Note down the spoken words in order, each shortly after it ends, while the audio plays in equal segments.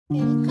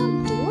Welcome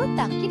to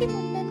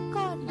തക്കിടിമുണ്ടൻ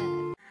corner.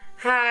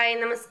 Hi,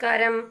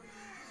 നമസ്കാരം.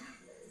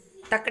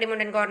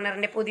 തക്കിടിമുണ്ടൻ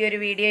കോർണറിന്റെ പുതിയൊരു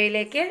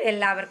വീഡിയോയിലേക്ക്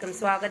എല്ലാവർക്കും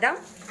സ്വാഗതം.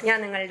 ഞാൻ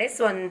നിങ്ങളുടെ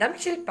സ്വന്തം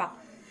ശില്പ.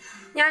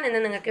 ഞാൻ ഇന്ന്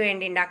നിങ്ങൾക്ക്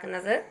വേണ്ടി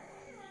ഉണ്ടാക്കുന്നത്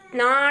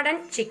നാടൻ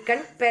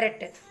ചിക്കൻ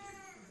പെരട്ട്.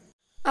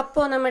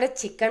 അപ്പോൾ നമ്മുടെ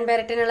ചിക്കൻ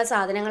പെരട്ടിനുള്ള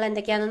സാധനങ്ങൾ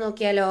എന്തൊക്കെയാണെന്ന്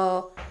നോക്കിയാലോ.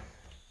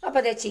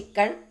 അപ്പോൾ അതേ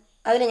ചിക്കൻ,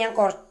 അതിന് ഞാൻ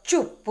കുറച്ച്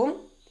ഉപ്പും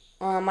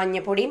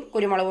മഞ്ഞപ്പൊടിയും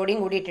കുരുമുളക്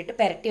പൊടിയും കൂടി ഇട്ടിട്ട്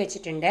പെരട്ടി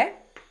വെച്ചിട്ടുണ്ട്.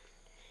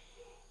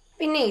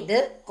 പിന്നെ ഇത്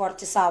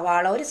കുറച്ച്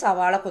സവാള, ഒരു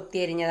സവാള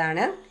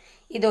കൊത്തിയരിഞ്ഞതാണ്.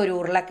 ഇതൊരു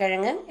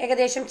ഉരുളക്കിഴങ്ങ്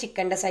ഏകദേശം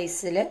ചിക്കൻ്റെ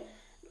സൈസിൽ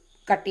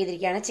കട്ട്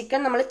ചെയ്തിരിക്കുകയാണ്. ചിക്കൻ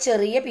നമ്മൾ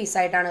ചെറിയ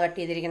പീസായിട്ടാണ് കട്ട്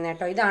ചെയ്തിരിക്കുന്നത്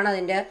കേട്ടോ. ഇതാണ്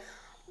അതിൻ്റെ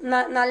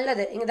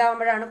നല്ലത്.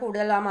 ഇതാകുമ്പോഴാണ്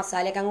കൂടുതൽ ആ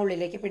മസാലയൊക്കെ അങ്ങ്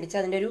ഉള്ളിലേക്ക് പിടിച്ച്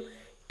അതിൻ്റെ ഒരു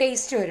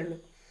ടേസ്റ്റ് വരുള്ളൂ.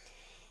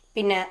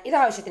 പിന്നെ ഇത്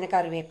ആവശ്യത്തിന്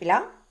കറിവേപ്പില,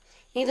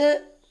 ഇത്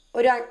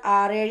ഒരു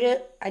 6-7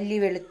 അല്ലി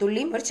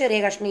വെളുത്തുള്ളിയും ഒരു ചെറിയ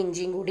കഷ്ണം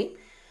ഇഞ്ചിയും കൂടി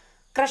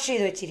ക്രഷ്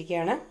ചെയ്ത്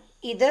വെച്ചിരിക്കുകയാണ്.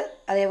 ഇത്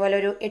അതേപോലെ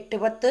ഒരു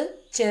 8-10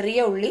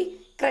 ചെറിയ ഉള്ളി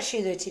ക്രഷ്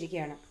ചെയ്ത്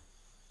വെച്ചിരിക്കുകയാണ്.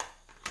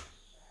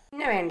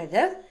 പിന്നെ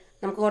വേണ്ടത്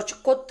നമുക്ക് കുറച്ച്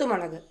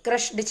കൊത്തുമുളക്,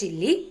 ക്രഷ്ഡ്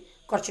ചില്ലി,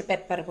 കുറച്ച്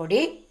പെപ്പർ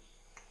പൊടി,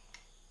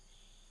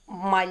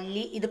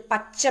 മല്ലി, ഇത്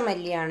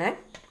പച്ചമല്ലിയാണ്,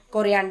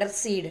 കൊറിയാണ്ടർ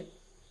സീഡ്,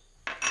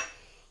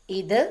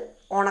 ഇത്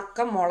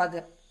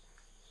ഉണക്കമുളക്,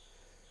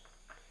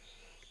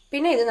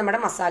 പിന്നെ ഇത് നമ്മുടെ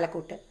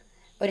മസാലക്കൂട്ട്,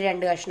 ഒരു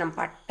 2 കഷ്ണം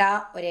പട്ട,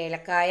 ഒരു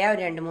ഏലക്കായ,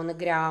 ഒരു 2-3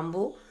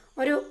 ഗ്രാമ്പു,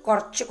 ഒരു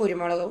കുറച്ച്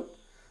കുരുമുളകും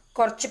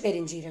കുറച്ച്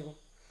പെരിഞ്ചീരകവും.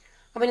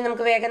 അപ്പോൾ ഇനി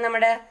നമുക്ക് വേഗം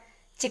നമ്മുടെ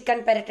ചിക്കൻ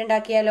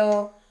പെരട്ടുണ്ടാക്കിയാലോ.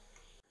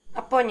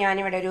 അപ്പോൾ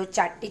ഞാനിവിടെ ഒരു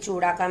ചട്ടി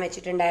ചൂടാക്കാൻ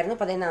വെച്ചിട്ടുണ്ടായിരുന്നു.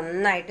 അപ്പോൾ അത്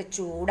നന്നായിട്ട്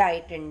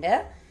ചൂടായിട്ടുണ്ട്.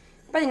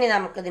 അപ്പോൾ ഇനി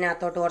നമുക്ക്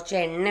ഇതിനകത്തോട്ട് കുറച്ച്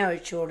എണ്ണ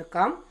ഒഴിച്ചു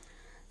കൊടുക്കാം.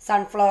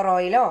 സൺഫ്ലവർ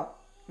ഓയിലോ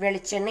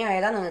വെളിച്ചെണ്ണയോ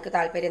ഏതാ നിങ്ങൾക്ക്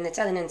താല്പര്യം എന്ന്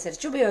വെച്ചാൽ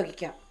അതിനനുസരിച്ച്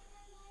ഉപയോഗിക്കാം.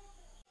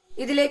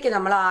 ഇതിലേക്ക്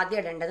നമ്മൾ ആദ്യം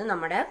ഇടേണ്ടത്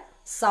നമ്മുടെ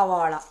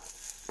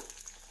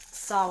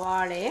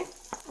സവാളയെ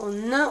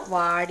ഒന്ന്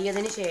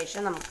വാടിയതിന്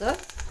ശേഷം നമുക്ക്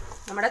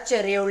നമ്മുടെ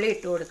ചെറിയ ഉള്ളി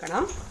ഇട്ട്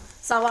കൊടുക്കണം.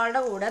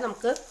 സവാളയുടെ കൂടെ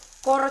നമുക്ക്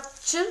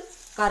കുറച്ച്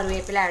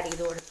കറിവേപ്പില ആഡ്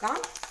ചെയ്ത് കൊടുക്കാം.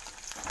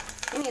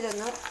 ഇനി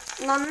ഇതൊന്ന്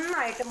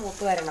നന്നായിട്ട്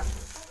മൂത്ത് വരണം.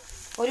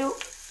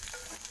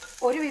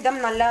 ഒരുവിധം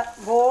നല്ല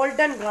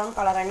ഗോൾഡൻ ബ്രൗൺ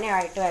കളർ തന്നെ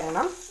ആയിട്ട്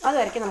വരണം.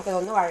 അതുവരെയ്ക്ക്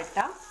നമുക്കിതൊന്ന്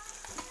വഴറ്റാം.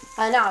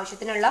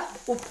 അതിനാവശ്യത്തിനുള്ള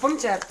ഉപ്പും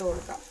ചേർത്ത്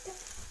കൊടുക്കാം.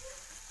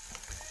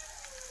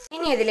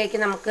 ഇനി ഇതിലേക്ക്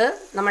നമുക്ക്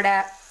നമ്മുടെ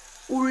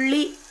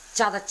ഉള്ളി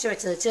ചതച്ച്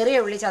വെച്ചത്,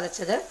 ചെറിയ ഉള്ളി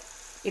ചതച്ചത്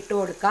ഇട്ട്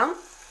കൊടുക്കാം.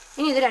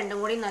 ഇനി ഇത് രണ്ടും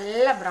കൂടി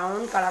നല്ല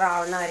ബ്രൗൺ കളർ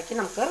ആവുന്നവരേക്ക്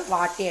നമുക്ക്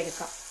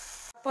വാട്ടിയെടുക്കാം.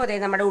 അപ്പോൾ അതേ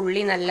നമ്മുടെ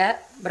ഉള്ളി നല്ല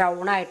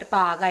ബ്രൗൺ ആയിട്ട്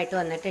പാകമായിട്ട്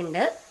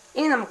വന്നിട്ടുണ്ട്.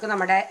 ഇനി നമുക്ക്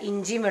നമ്മുടെ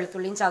ഇഞ്ചിയും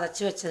വെളുത്തുള്ളിയും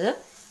ചതച്ച് വെച്ചത്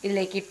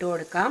ഇതിലേക്ക് ഇട്ട്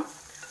കൊടുക്കാം.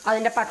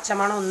 അതിൻ്റെ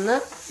പച്ചമണം ഒന്ന്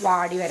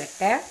വാടി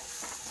വരട്ടെ.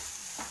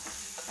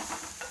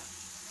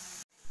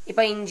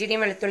 ഇപ്പോൾ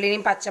ഇഞ്ചിയുടെയും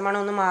വെളുത്തുള്ളിയുടെയും പച്ചമണം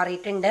ഒന്ന്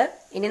മാറിയിട്ടുണ്ട്.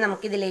 ഇനി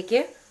നമുക്കിതിലേക്ക്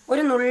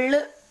ഒരു നുള്ള്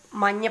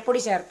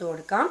മഞ്ഞപ്പൊടി ചേർത്ത്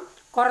കൊടുക്കാം.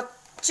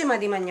 കുറച്ച്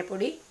മതി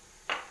മഞ്ഞപ്പൊടി.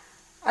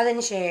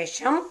 അതിന്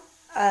ശേഷം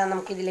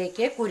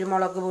നമുക്കിതിലേക്ക്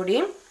കുരുമുളക്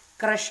പൊടിയും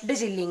ക്രഷ്ഡ്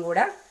ചില്ലിയും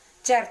കൂടെ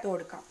ചേർത്ത്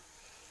കൊടുക്കാം.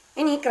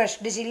 ഇനി ഈ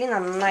ക്രഷ്ഡ് ചില്ലി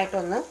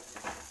നന്നായിട്ടൊന്ന്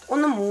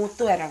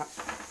മൂത്ത് വരണം.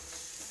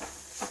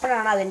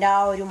 അപ്പോഴാണ് അതിൻ്റെ ആ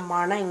ഒരു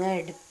മണം ഇങ്ങ്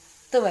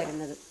എടുത്ത്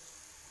വരുന്നത്.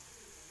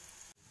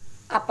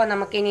 അപ്പം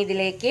നമുക്കിനി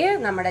ഇതിലേക്ക്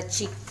നമ്മുടെ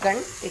ചിക്കൻ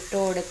ഇട്ട്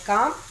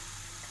കൊടുക്കാം.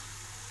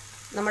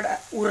 നമ്മുടെ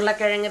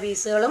ഉരുളക്കിഴങ്ങ്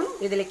പീസുകളും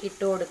ഇതിലേക്ക്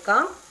ഇട്ട്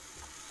കൊടുക്കാം.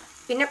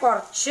 പിന്നെ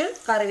കുറച്ച്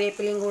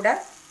കറിവേപ്പിലയും കൂടെ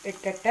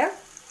ഇട്ടിട്ട്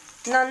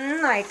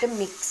നന്നായിട്ട്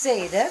മിക്സ്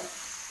ചെയ്ത്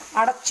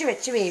അടച്ചു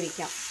വെച്ച്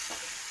വേവിക്കാം.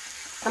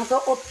 നമുക്ക്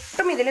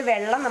ഒട്ടും ഇതിൽ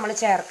വെള്ളം നമ്മൾ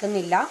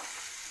ചേർക്കുന്നില്ല,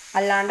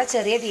 അല്ലാണ്ട്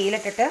ചെറിയ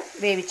തീയിലിട്ടിട്ട്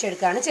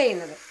വേവിച്ചെടുക്കുകയാണ്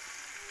ചെയ്യുന്നത്.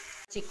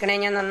 ചിക്കനെ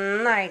ഞാൻ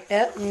നന്നായിട്ട്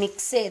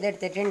മിക്സ്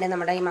ചെയ്തെടുത്തിട്ടുണ്ട്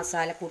നമ്മുടെ ഈ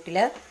മസാലക്കൂട്ടിൽ.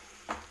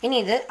 ഇനി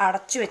ഇത്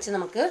അടച്ചു വെച്ച്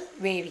നമുക്ക്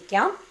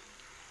വേവിക്കാം.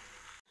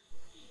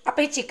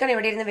 അപ്പോൾ ഈ ചിക്കൻ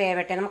ഇവിടെ ഇരുന്ന്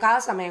വേവട്ടെ. നമുക്ക് ആ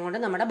സമയം കൊണ്ട്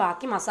നമ്മുടെ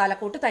ബാക്കി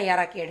മസാലക്കൂട്ട്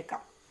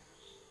തയ്യാറാക്കിയെടുക്കാം.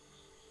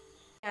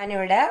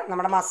 ഞാനിവിടെ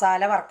നമ്മുടെ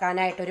മസാല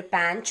വറുക്കാനായിട്ടൊരു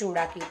പാൻ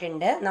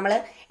ചൂടാക്കിയിട്ടുണ്ട്. നമ്മൾ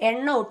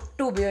എണ്ണ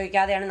ഒട്ടും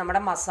ഉപയോഗിക്കാതെയാണ്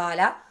നമ്മുടെ മസാല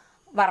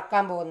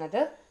വറുക്കാൻ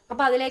പോകുന്നത്.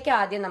 അപ്പോൾ അതിലേക്ക്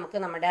ആദ്യം നമുക്ക്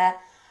നമ്മുടെ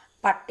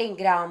പട്ടയും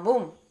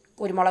ഗ്രാമ്പും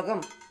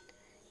കുരുമുളകും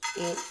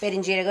ഈ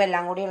പെരിഞ്ചീരകം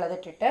എല്ലാം കൂടി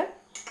ഉള്ളതിട്ടിട്ട്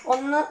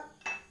ഒന്ന്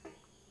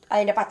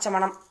അതിൻ്റെ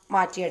പച്ചമണം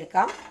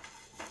മാറ്റിയെടുക്കാം.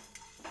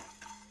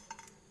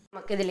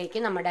 നമുക്കിതിലേക്ക്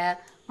നമ്മുടെ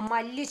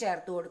മല്ലി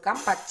ചേർത്ത് കൊടുക്കാം.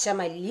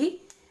 പച്ചമല്ലി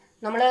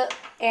നമ്മൾ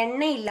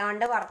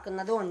എണ്ണയില്ലാണ്ട്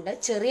വറുക്കുന്നത് കൊണ്ട്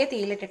ചെറിയ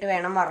തീയിലിട്ടിട്ട്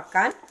വേണം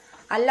വറുക്കാൻ,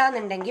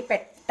 അല്ലാന്നുണ്ടെങ്കിൽ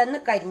പെട്ടെന്ന്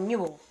കരിഞ്ഞു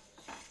പോകും.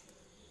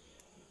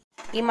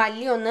 ഈ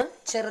മല്ലി ഒന്ന്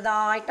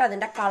ചെറുതായിട്ട്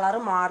അതിൻ്റെ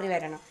കളറ് മാറി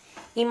വരണം.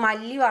 ഈ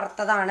മല്ലി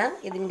വറുത്തതാണ്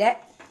ഇതിൻ്റെ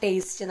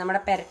ടേസ്റ്റ്.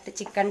 നമ്മുടെ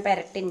ചിക്കൻ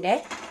പെരട്ടിൻ്റെ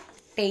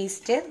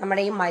ടേസ്റ്റ്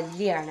നമ്മുടെ ഈ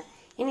മല്ലിയാണ്.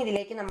 ഇനി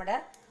ഇതിലേക്ക് നമ്മുടെ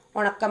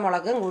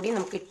ഉണക്കമുളകും കൂടി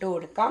നമുക്ക് ഇട്ട്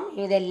കൊടുക്കാം.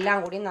 ഇതെല്ലാം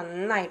കൂടി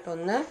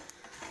നന്നായിട്ടൊന്ന്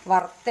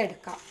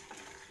വറുത്തെടുക്കാം.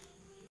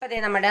 അപ്പോൾ അതേ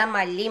നമ്മുടെ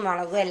മല്ലി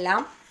മുളകും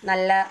എല്ലാം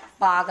നല്ല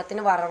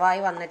പാകത്തിന്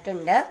വറവായി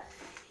വന്നിട്ടുണ്ട്.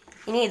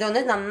 ഇനി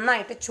ഇതൊന്ന്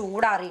നന്നായിട്ട്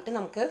ചൂടാറിയിട്ട്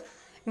നമുക്ക്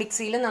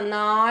മിക്സിയിൽ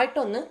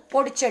നന്നായിട്ടൊന്ന്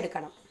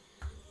പൊടിച്ചെടുക്കണം.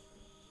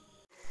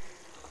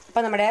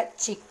 അപ്പോൾ നമ്മുടെ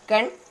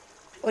ചിക്കൻ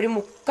ഒരു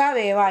 1/4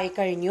 വേവായി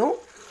കഴിഞ്ഞു.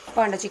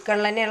 അപ്പോൾ ഉണ്ട്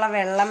ചിക്കനിൽ തന്നെയുള്ള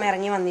വെള്ളം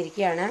ഇറങ്ങി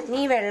വന്നിരിക്കുകയാണ്.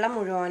 ഇനി ഈ വെള്ളം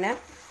മുഴുവൻ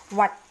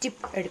വറ്റി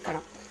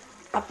എടുക്കണം.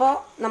 അപ്പോൾ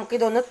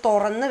നമുക്കിതൊന്ന്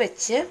തുറന്ന്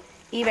വെച്ച്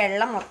ഈ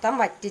വെള്ളം മൊത്തം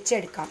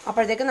വറ്റിച്ചെടുക്കാം.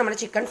 അപ്പോഴത്തേക്കും നമ്മുടെ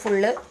ചിക്കൻ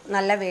ഫുള്ള്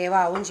നല്ല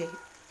വേവാവും ചെയ്യും.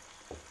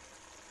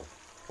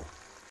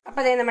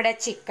 അപ്പോൾ അതേ നമ്മുടെ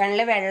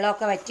ചിക്കനിൽ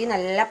വെള്ളമൊക്കെ വറ്റി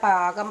നല്ല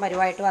പാകം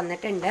പരുവായിട്ട്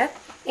വന്നിട്ടുണ്ട്.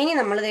 ഇനി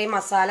നമ്മളിത്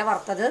മസാല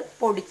വറുത്തത്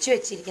പൊടിച്ചു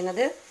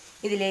വെച്ചിരിക്കുന്നത്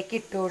ഇതിലേക്ക്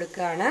ഇട്ട്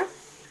കൊടുക്കുകയാണ്.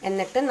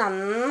 എന്നിട്ട്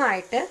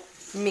നന്നായിട്ട്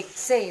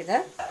മിക്സ് ചെയ്ത്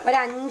ഒരു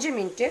 5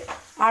 മിനിറ്റ്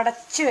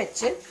അടച്ചു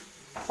വെച്ച്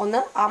ഒന്ന്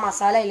ആ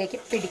മസാലയിലേക്ക്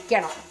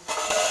പിടിക്കണം.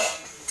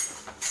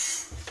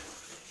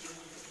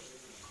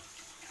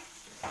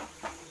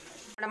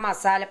 നമ്മുടെ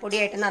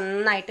മസാലപ്പൊടിയായിട്ട്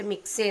നന്നായിട്ട്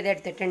മിക്സ്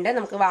ചെയ്തെടുത്തിട്ടുണ്ട്.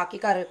 നമുക്ക് ബാക്കി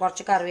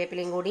കുറച്ച്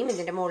കറിവേപ്പിലയും കൂടിയും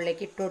ഇതിൻ്റെ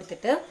മുകളിലേക്ക് ഇട്ട്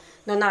കൊടുത്തിട്ട്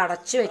ഇതൊന്ന്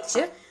അടച്ചു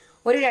വെച്ച്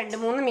ഒരു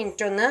 2-3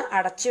 മിനിറ്റ് ഒന്ന്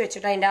അടച്ചു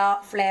വെച്ചിട്ട് അതിൻ്റെ ആ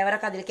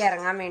ഫ്ലേവറൊക്കെ അതിലേക്ക്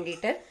ഇറങ്ങാൻ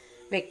വേണ്ടിയിട്ട്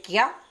വെക്കുക.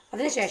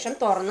 അതിനുശേഷം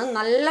തുറന്ന്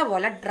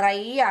നല്ലപോലെ ഡ്രൈ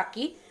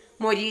ആക്കി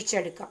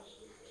മൊരിയിച്ചെടുക്കാം.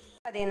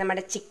 അതേ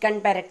നമ്മുടെ ചിക്കൻ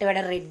പെരട്ട്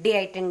ഇവിടെ റെഡി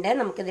ആയിട്ടുണ്ട്.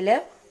 നമുക്കിതിൽ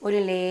ഒരു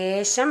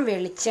ലേശം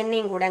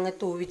വെളിച്ചെണ്ണയും കൂടെ അങ്ങ്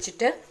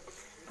തൂവിച്ചിട്ട്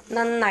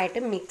നന്നായിട്ട്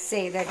മിക്സ്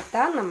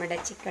ചെയ്തെടുത്താൽ നമ്മുടെ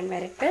ചിക്കൻ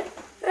പെരട്ട്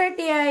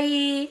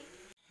റെഡിയായി.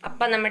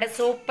 അപ്പം നമ്മുടെ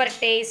സൂപ്പർ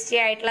ടേസ്റ്റി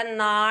ആയിട്ടുള്ള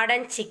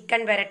നാടൻ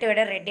ചിക്കൻ പെരട്ട്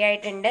ഇവിടെ റെഡി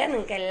ആയിട്ടുണ്ട്.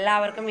 നിങ്ങൾക്ക്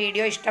എല്ലാവർക്കും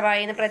വീഡിയോ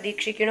ഇഷ്ടമായി എന്ന്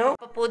പ്രതീക്ഷിക്കുന്നു.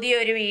 അപ്പോൾ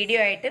പുതിയൊരു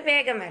വീഡിയോ ആയിട്ട്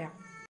വേഗം വരാം.